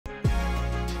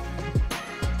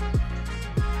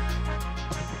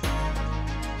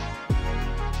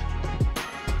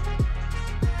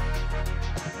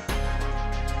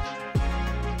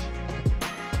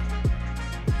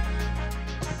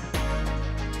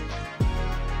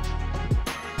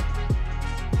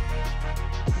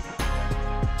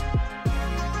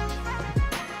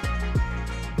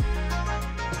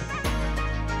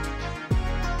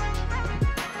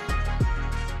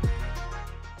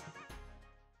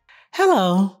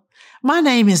Hello, my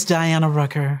name is Diana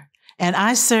Rucker, and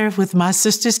I serve with My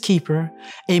Sister's Keeper,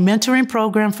 a mentoring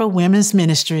program for women's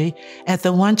ministry at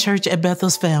the One Church at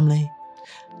Bethel's Family.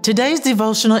 Today's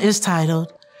devotional is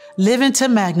titled, Living to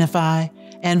Magnify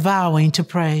and Vowing to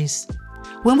Praise.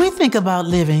 When we think about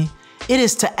living, it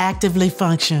is to actively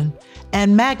function,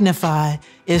 and magnify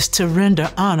is to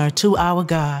render honor to our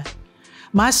God.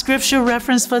 My scripture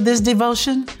reference for this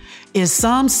devotion is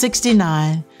Psalm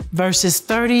 69, verses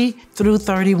 30 through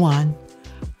 31.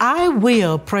 I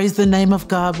will praise the name of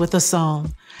God with a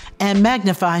song and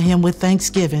magnify him with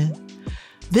thanksgiving.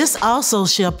 This also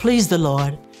shall please the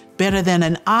Lord better than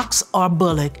an ox or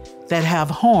bullock that have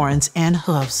horns and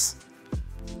hoofs.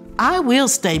 I will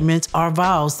statements are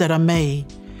vows that are made.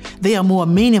 They are more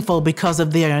meaningful because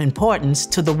of their importance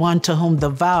to the one to whom the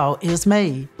vow is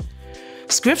made.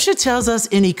 Scripture tells us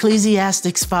in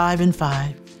Ecclesiastes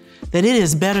 5:5 that it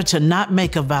is better to not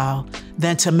make a vow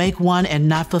than to make one and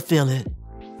not fulfill it.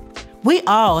 We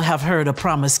all have heard of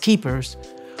promise keepers.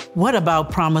 What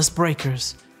about promise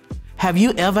breakers? Have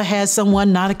you ever had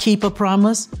someone not keep a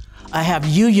promise? Or have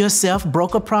you yourself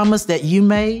broke a promise that you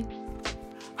made?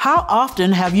 How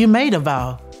often have you made a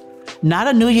vow? Not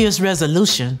a New Year's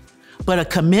resolution, but a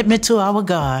commitment to our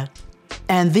God.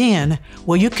 And then,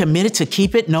 were you committed to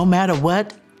keep it no matter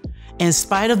what? In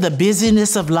spite of the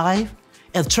busyness of life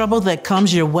and trouble that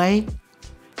comes your way?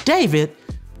 David,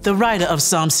 the writer of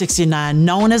Psalm 69,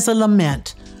 known as a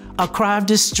lament, a cry of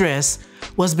distress,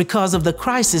 was because of the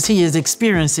crisis he is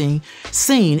experiencing,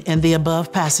 seen in the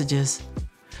above passages.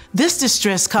 This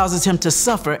distress causes him to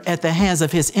suffer at the hands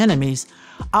of his enemies,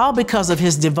 all because of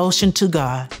his devotion to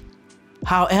God.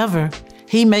 However,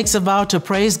 he makes a vow to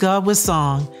praise God with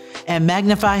song and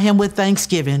magnify him with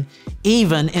thanksgiving,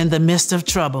 even in the midst of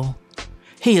trouble.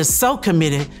 He is so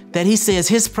committed that he says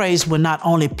his praise will not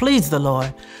only please the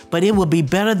Lord, but it will be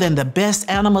better than the best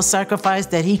animal sacrifice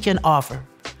that he can offer,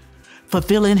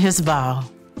 fulfilling his vow.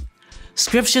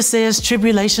 Scripture says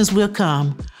tribulations will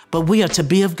come, but we are to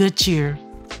be of good cheer.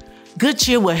 Good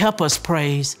cheer will help us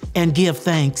praise and give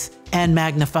thanks and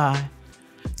magnify.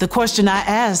 The question I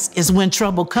ask is, when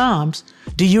trouble comes,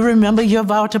 do you remember your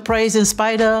vow to praise in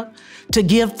spite of, to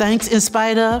give thanks in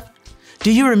spite of?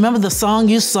 Do you remember the song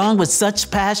you sung with such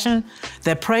passion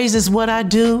that praise is what I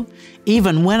do,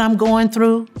 even when I'm going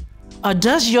through? Or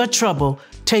does your trouble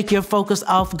take your focus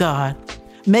off God,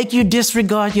 make you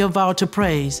disregard your vow to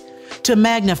praise, to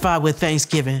magnify with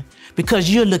thanksgiving,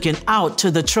 because you're looking out to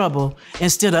the trouble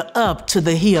instead of up to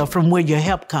the hill from where your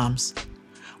help comes?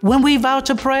 When we vow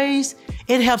to praise,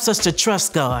 it helps us to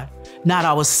trust God, not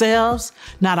ourselves,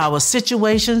 not our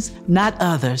situations, not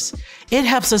others. It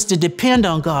helps us to depend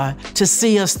on God to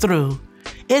see us through.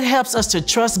 It helps us to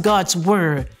trust God's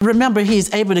word. Remember,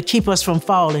 he's able to keep us from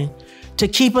falling, to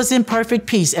keep us in perfect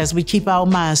peace as we keep our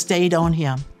minds stayed on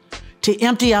him, to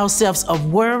empty ourselves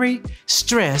of worry,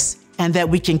 stress, and that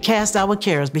we can cast our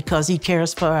cares because he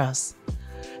cares for us.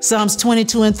 Psalms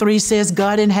 22:3 says,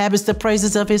 God inhabits the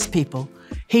praises of his people.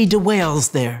 He dwells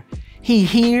there. He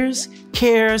hears,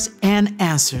 cares, and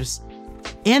answers.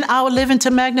 In our living to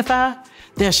magnify,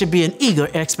 there should be an eager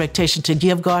expectation to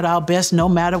give God our best no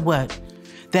matter what.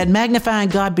 That magnifying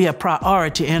God be a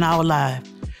priority in our life.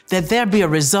 That there be a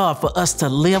resolve for us to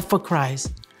live for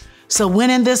Christ. So when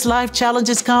in this life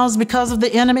challenges comes because of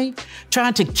the enemy,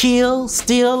 trying to kill,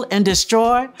 steal, and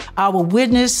destroy our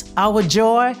witness, our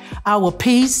joy, our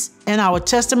peace, and our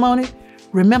testimony,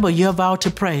 remember your vow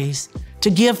to praise, to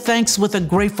give thanks with a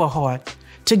grateful heart,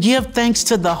 to give thanks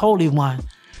to the Holy One,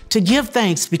 to give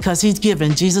thanks because he's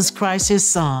given Jesus Christ his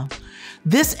Son.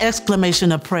 This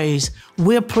exclamation of praise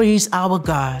will please our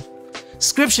God.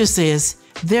 Scripture says,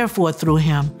 therefore through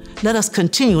him, let us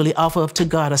continually offer up to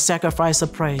God a sacrifice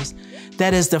of praise.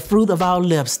 That is the fruit of our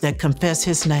lips that confess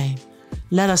his name.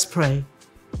 Let us pray.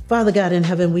 Father God in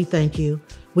heaven, we thank you.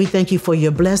 We thank you for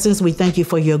your blessings. We thank you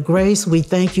for your grace. We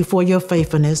thank you for your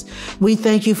faithfulness. We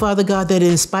thank you, Father God, that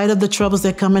in spite of the troubles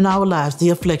that come in our lives,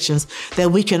 the afflictions,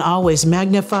 that we can always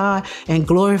magnify and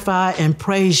glorify and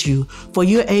praise you, for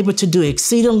you're able to do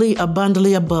exceedingly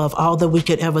abundantly above all that we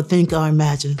could ever think or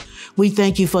imagine. We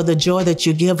thank you for the joy that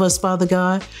you give us, Father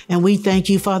God, and we thank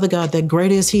you, Father God, that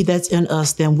greater is he that's in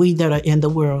us than we that are in the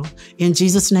world. In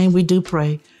Jesus' name we do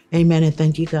pray. Amen, and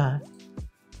thank you, God.